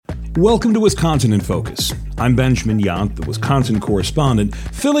Welcome to Wisconsin in Focus. I'm Benjamin Yount, the Wisconsin correspondent,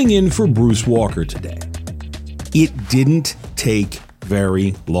 filling in for Bruce Walker today. It didn't take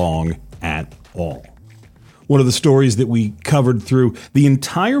very long at all. One of the stories that we covered through the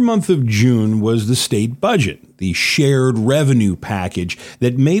entire month of June was the state budget, the shared revenue package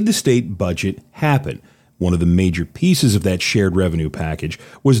that made the state budget happen. One of the major pieces of that shared revenue package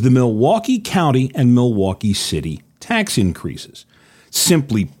was the Milwaukee County and Milwaukee City tax increases.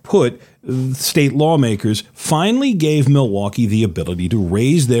 Simply put, state lawmakers finally gave Milwaukee the ability to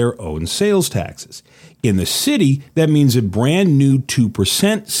raise their own sales taxes. In the city, that means a brand new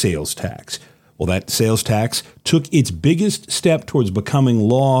 2% sales tax. Well, that sales tax took its biggest step towards becoming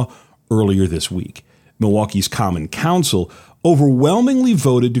law earlier this week. Milwaukee's Common Council overwhelmingly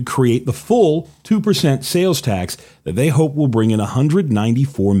voted to create the full 2% sales tax that they hope will bring in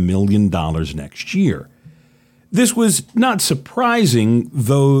 $194 million next year. This was not surprising,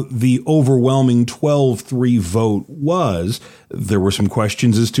 though the overwhelming 12-3 vote was. There were some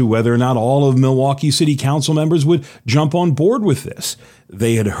questions as to whether or not all of Milwaukee City Council members would jump on board with this.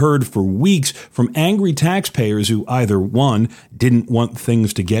 They had heard for weeks from angry taxpayers who either, one, didn't want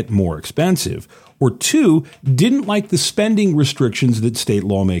things to get more expensive, or two, didn't like the spending restrictions that state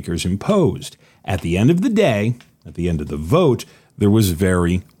lawmakers imposed. At the end of the day, at the end of the vote, there was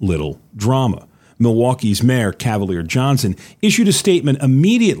very little drama. Milwaukee's Mayor Cavalier Johnson issued a statement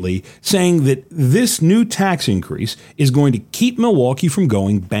immediately saying that this new tax increase is going to keep Milwaukee from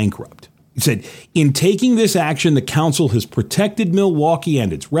going bankrupt. He said, "In taking this action, the council has protected Milwaukee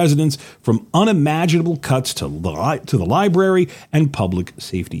and its residents from unimaginable cuts to the library and public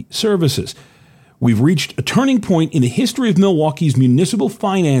safety services. We've reached a turning point in the history of Milwaukee's municipal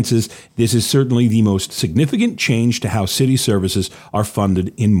finances. This is certainly the most significant change to how city services are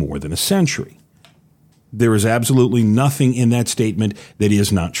funded in more than a century." There is absolutely nothing in that statement that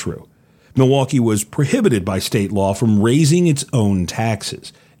is not true. Milwaukee was prohibited by state law from raising its own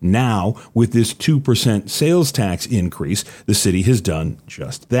taxes. Now, with this 2% sales tax increase, the city has done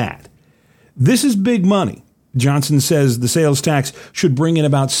just that. This is big money. Johnson says the sales tax should bring in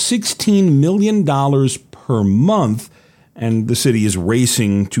about $16 million per month, and the city is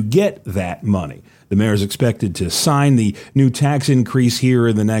racing to get that money. The mayor is expected to sign the new tax increase here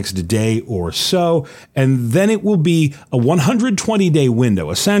in the next day or so, and then it will be a 120-day window.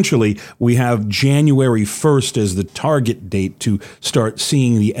 Essentially, we have January 1st as the target date to start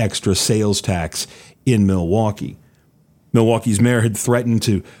seeing the extra sales tax in Milwaukee. Milwaukee's mayor had threatened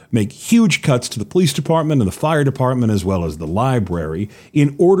to make huge cuts to the police department and the fire department as well as the library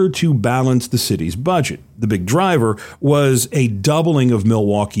in order to balance the city's budget. The big driver was a doubling of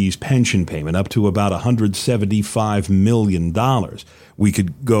Milwaukee's pension payment up to about $175 million. We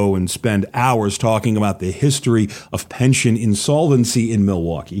could go and spend hours talking about the history of pension insolvency in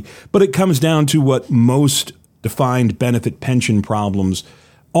Milwaukee, but it comes down to what most defined benefit pension problems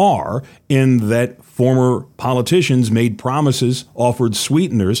are, in that former politicians made promises, offered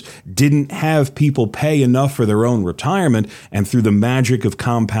sweeteners, didn't have people pay enough for their own retirement, and through the magic of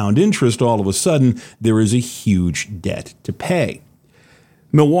compound interest, all of a sudden, there is a huge debt to pay.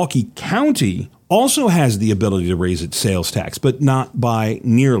 Milwaukee County also has the ability to raise its sales tax, but not by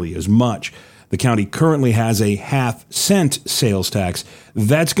nearly as much. The county currently has a half-cent sales tax.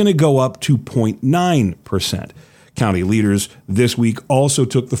 That's going to go up to 0.9%. County leaders this week also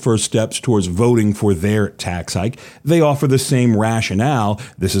took the first steps towards voting for their tax hike. They offer the same rationale.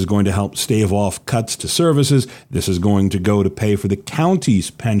 This is going to help stave off cuts to services. This is going to go to pay for the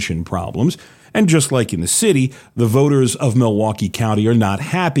county's pension problems. And just like in the city, the voters of Milwaukee County are not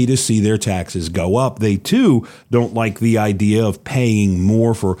happy to see their taxes go up. They, too, don't like the idea of paying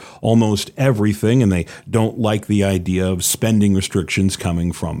more for almost everything, and they don't like the idea of spending restrictions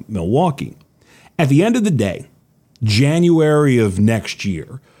coming from Milwaukee. At the end of the day, January of next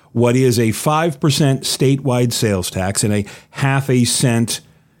year, what is a 5% statewide sales tax and a half-a-cent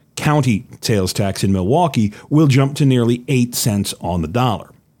county sales tax in Milwaukee will jump to nearly 8 cents on the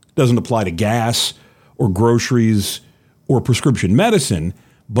dollar. Doesn't apply to gas or groceries or prescription medicine,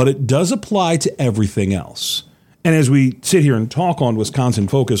 but it does apply to everything else. And as we sit here and talk on Wisconsin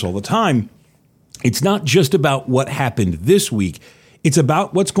Focus all the time, it's not just about what happened this week. It's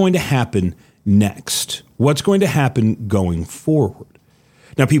about what's going to happen next. What's going to happen going forward?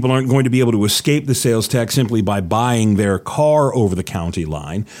 Now, people aren't going to be able to escape the sales tax simply by buying their car over the county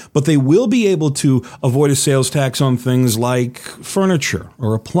line, but they will be able to avoid a sales tax on things like furniture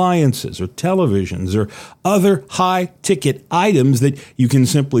or appliances or televisions or other high-ticket items that you can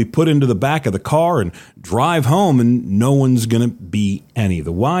simply put into the back of the car and drive home, and no one's going to be any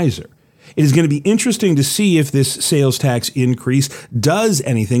the wiser. It is going to be interesting to see if this sales tax increase does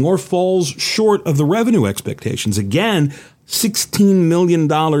anything or falls short of the revenue expectations. Again, $16 million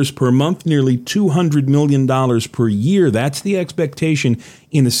per month, nearly $200 million per year. That's the expectation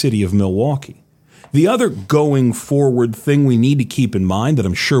in the city of Milwaukee. The other going forward thing we need to keep in mind that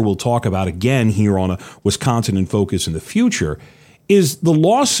I'm sure we'll talk about again here on a Wisconsin in Focus in the future is the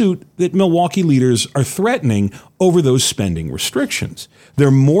lawsuit that Milwaukee leaders are threatening over those spending restrictions.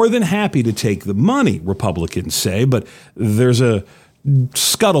 They're more than happy to take the money, Republicans say, but there's a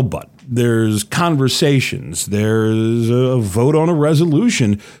scuttlebutt. There's conversations. There's a vote on a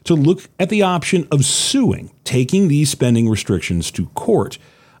resolution to look at the option of suing, taking these spending restrictions to court.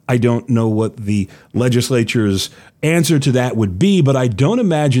 I don't know what the legislature's answer to that would be, but I don't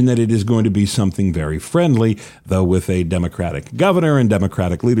imagine that it is going to be something very friendly, though with a Democratic governor and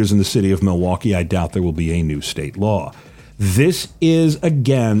Democratic leaders in the city of Milwaukee, I doubt there will be a new state law. This is,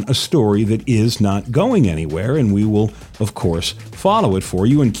 again, a story that is not going anywhere, and we will, of course, follow it for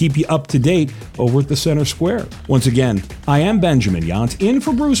you and keep you up to date over at the Center Square. Once again, I am Benjamin Yount, in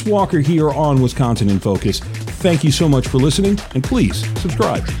for Bruce Walker here on Wisconsin in Focus. Thank you so much for listening, and please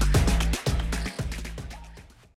subscribe.